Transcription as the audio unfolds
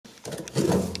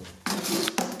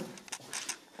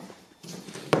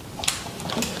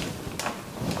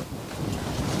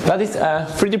That is a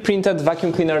 3D printed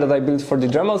vacuum cleaner that I built for the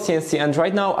Dremel CNC, and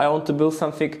right now I want to build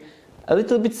something a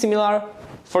little bit similar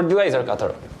for the laser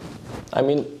cutter. I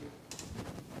mean,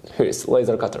 here is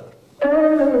laser cutter.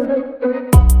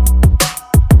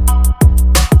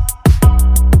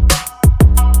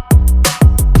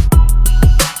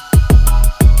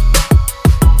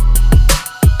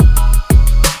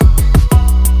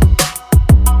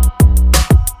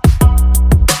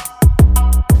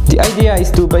 The idea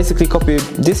is to basically copy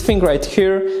this thing right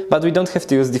here, but we don't have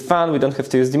to use the fan, we don't have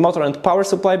to use the motor and power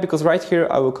supply, because right here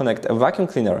I will connect a vacuum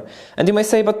cleaner. And you may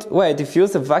say, but wait, if you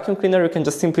use a vacuum cleaner you can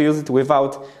just simply use it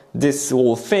without this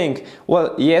whole thing.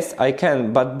 Well, yes, I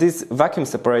can, but this vacuum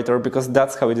separator, because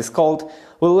that's how it is called,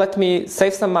 will let me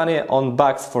save some money on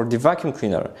bags for the vacuum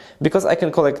cleaner, because I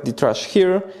can collect the trash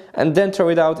here and then throw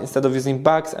it out instead of using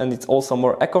bags, and it's also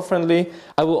more eco-friendly.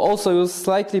 I will also use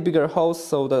slightly bigger hose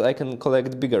so that I can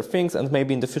collect bigger things, and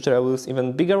maybe in the future I will use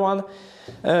even bigger one.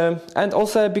 And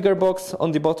also a bigger box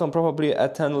on the bottom, probably a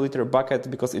 10-liter bucket,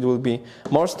 because it will be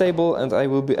more stable and I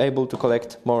will be able to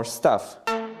collect more stuff.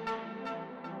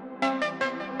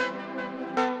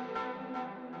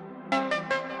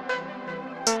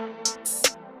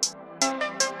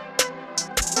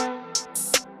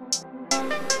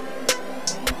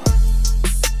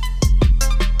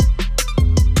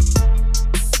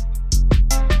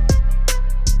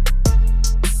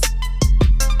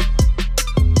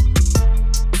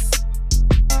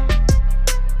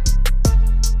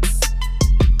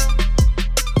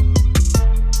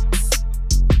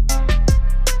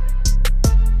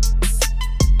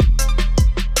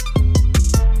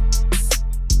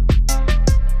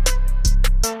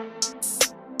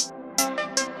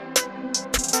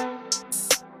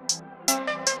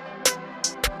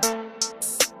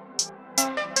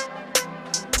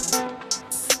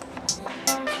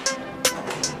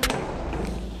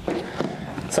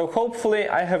 So hopefully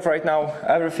I have right now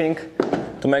everything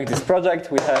to make this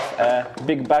project. We have a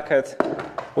big bucket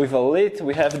with a lid,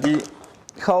 we have the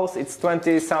hose, it's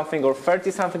 20 something or 30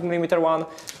 something millimeter one,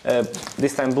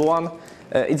 this time blue one.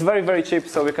 It's very cheap,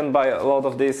 so we can buy a lot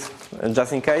of this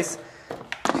just in case.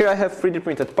 Here I have 3D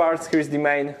printed parts. Here's the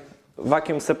main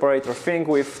vacuum separator thing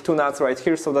with two nuts right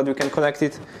here so that we can connect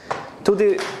it to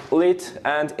the lid,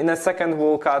 and in a second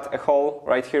we'll cut a hole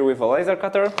right here with a laser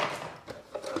cutter.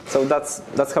 So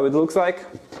that's how it looks like.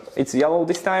 It's yellow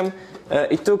this time.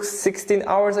 It took 16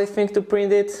 hours I think to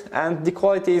print it, and the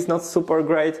quality is not super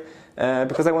great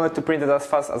because I wanted to print it as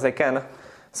fast as I can.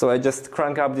 So I just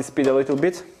crank up the speed a little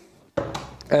bit.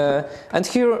 And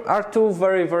here are two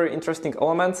very interesting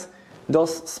elements.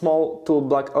 Those small two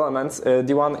black elements.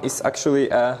 The one is actually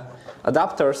an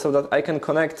adapter so that I can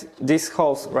connect this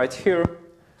hose right here.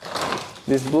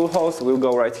 This blue hose will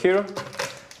go right here.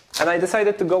 And I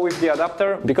decided to go with the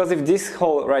adapter because if this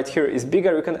hole right here is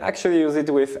bigger, you can actually use it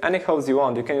with any hose you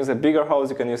want. You can use a bigger hose,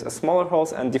 you can use a smaller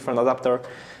hose and different adapter.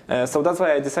 So that's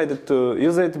why I decided to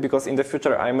use it, because in the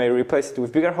future I may replace it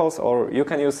with bigger hose, or you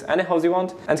can use any hose you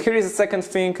want. And here is the second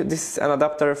thing. This is an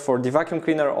adapter for the vacuum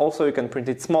cleaner. Also you can print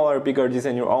it smaller, bigger,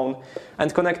 design your own,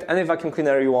 and connect any vacuum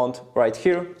cleaner you want right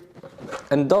here.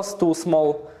 And those two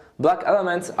small black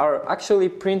elements are actually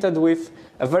printed with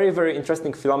a very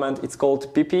interesting filament. It's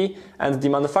called PP, and the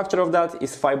manufacturer of that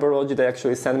is Fiberlogy. They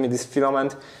actually sent me this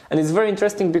filament, and it's very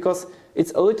interesting because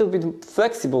it's a little bit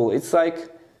flexible. It's like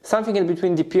something in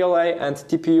between the PLA and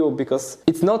TPU, because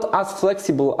it's not as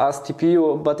flexible as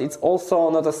TPU, but it's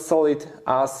also not as solid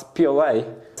as PLA.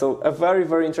 So a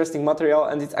very interesting material,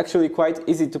 and it's actually quite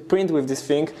easy to print with this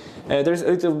thing. There's a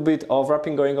little bit of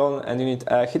wrapping going on, and you need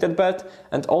a heated bed,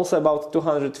 and also about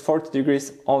 240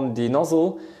 degrees on the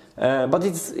nozzle. But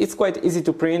it's quite easy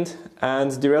to print, and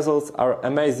the results are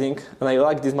amazing, and I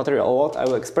like this material a lot. I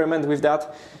will experiment with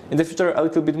that in the future a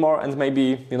little bit more, and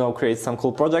maybe, you know, create some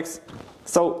cool projects.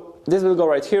 So this will go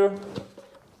right here.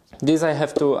 This I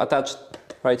have to attach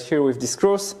right here with the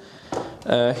screws.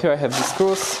 Here I have the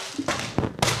screws.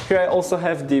 Here I also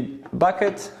have the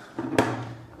bucket.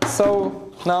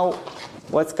 So now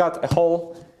let's cut a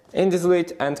hole in this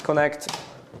lid and connect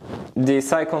the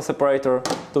Cyclone separator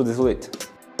to this lid.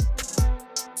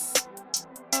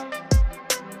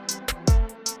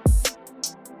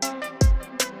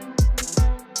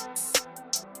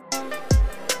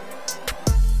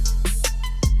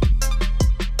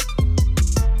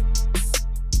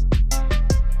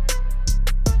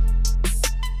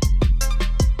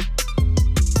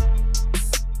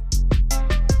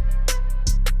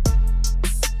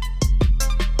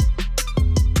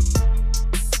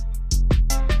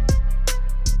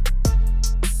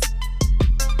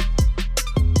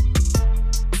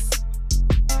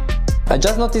 I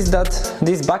just noticed that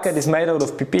this bucket is made out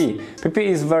of PP. PP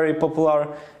is very popular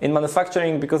in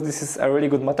manufacturing because this is a really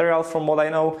good material from what I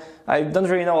know. I don't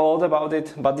really know a lot about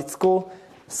it, but it's cool.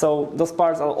 So those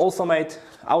parts are also made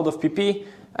out of PP,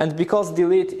 and because the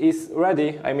lid is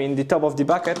ready, I mean the top of the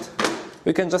bucket,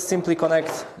 we can just simply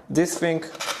connect this thing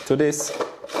to this,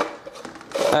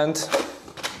 and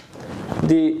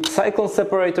the Cyclone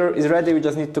separator is ready. We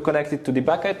just need to connect it to the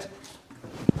bucket.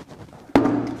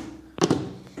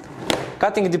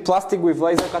 Cutting the plastic with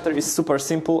laser cutter is super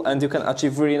simple, and you can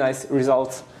achieve really nice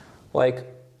results. Like,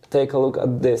 take a look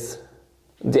at this.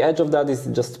 The edge of that is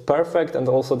just perfect, and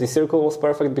also the circle was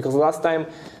perfect, because last time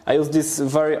I used this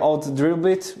very odd drill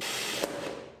bit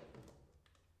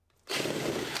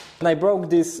and I broke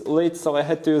this lid, so I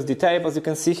had to use the tape, as you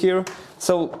can see here.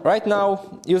 So right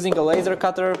now using a laser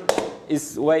cutter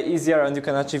is way easier and you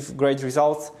can achieve great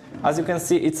results. As you can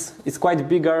see, it's quite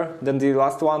bigger than the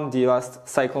last one, the last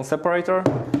Cyclone separator.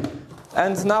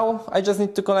 And now I just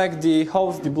need to connect the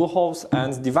hose, the blue hose,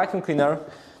 and the vacuum cleaner,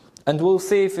 and we'll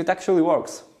see if it actually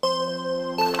works.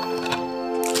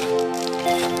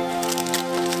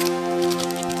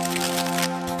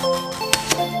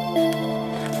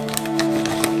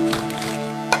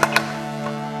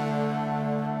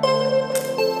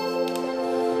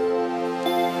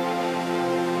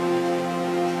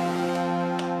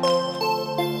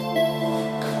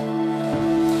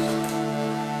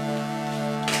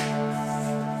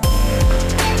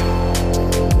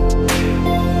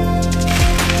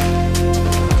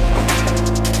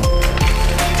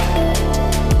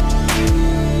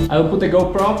 I will put a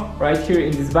GoPro right here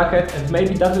in this bucket, and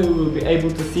maybe that way we will be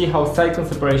able to see how cyclone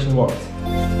separation works.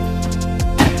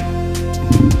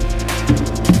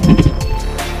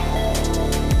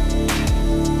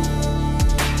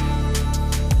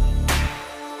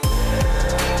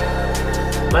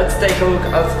 Let's take a look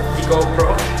at the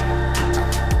GoPro.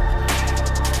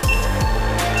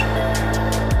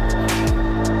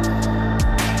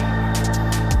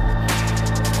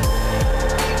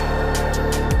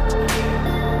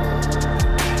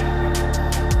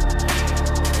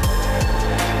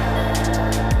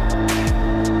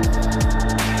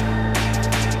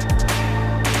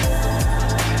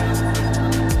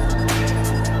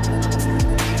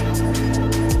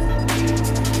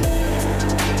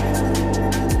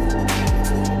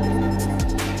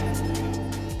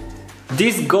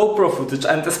 This GoPro footage,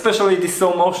 and especially this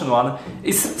slow motion one,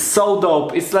 is so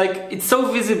dope. It's like, it's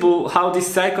so visible how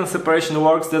this cyclone separation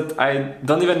works that I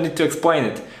don't even need to explain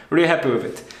it. Really happy with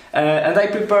it. And I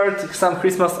prepared some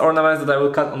Christmas ornaments that I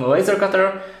will cut on a laser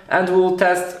cutter, and we'll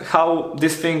test how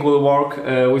this thing will work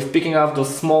with picking up those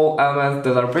small elements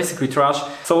that are basically trash.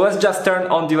 So let's just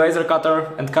turn on the laser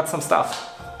cutter and cut some stuff.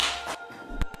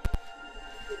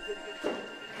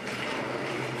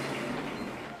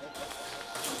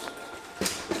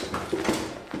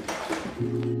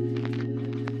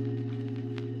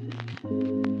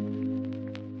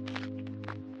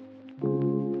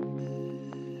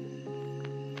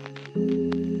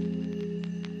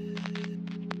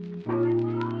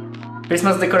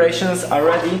 Christmas decorations are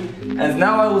ready, and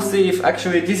now I will see if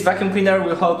actually this vacuum cleaner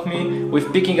will help me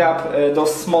with picking up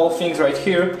those small things right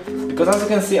here, because as you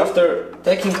can see, after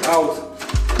taking out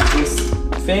this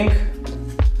thing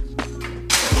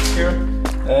here,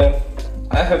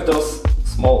 I have those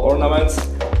small ornaments,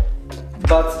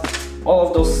 but all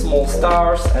of those small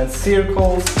stars and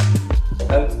circles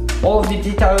and all of the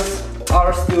details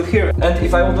are still here, and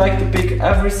if I would like to pick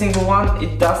every single one,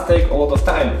 it does take a lot of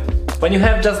time. When you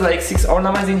have just like 6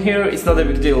 ornaments in here, it's not a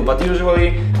big deal, but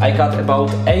usually I cut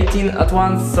about 18 at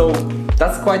once, so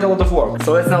that's quite a lot of work.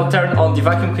 So let's now turn on the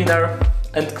vacuum cleaner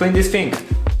and clean this thing.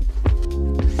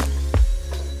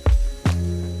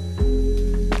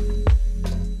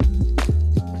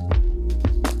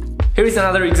 Here is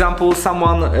another example.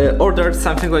 Someone ordered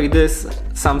something like this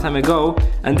some time ago,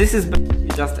 and this is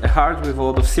just a heart with a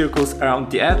lot of circles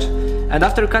around the edge, and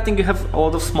after cutting you have a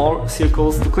lot of small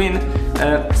circles to clean,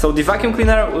 so the vacuum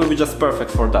cleaner will be just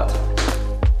perfect for that.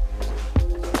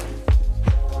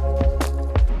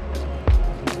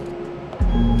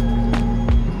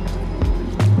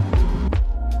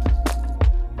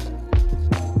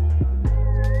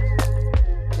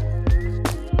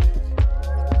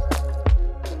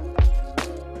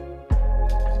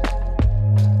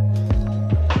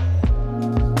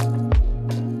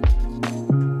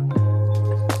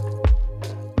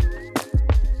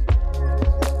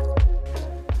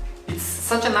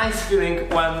 Such a nice feeling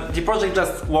when the project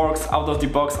just works out of the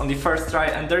box on the first try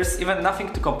and there's even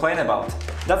nothing to complain about.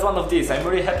 That's one of these. I'm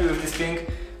really happy with this thing.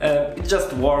 It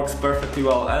just works perfectly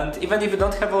well, and even if you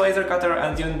don't have a laser cutter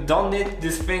and you don't need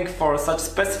this thing for such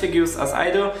specific use as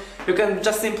I do, you can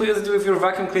just simply use it with your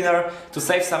vacuum cleaner to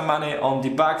save some money on the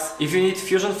bugs. If you need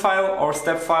fusion file or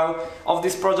step file of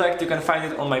this project, you can find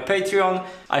it on my Patreon.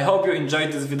 I hope you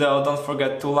enjoyed this video. Don't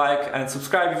forget to like and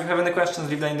subscribe. If you have any questions,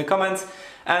 leave them in the comments.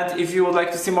 And if you would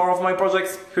like to see more of my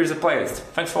projects, here's a playlist.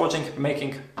 Thanks for watching,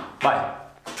 making. Bye!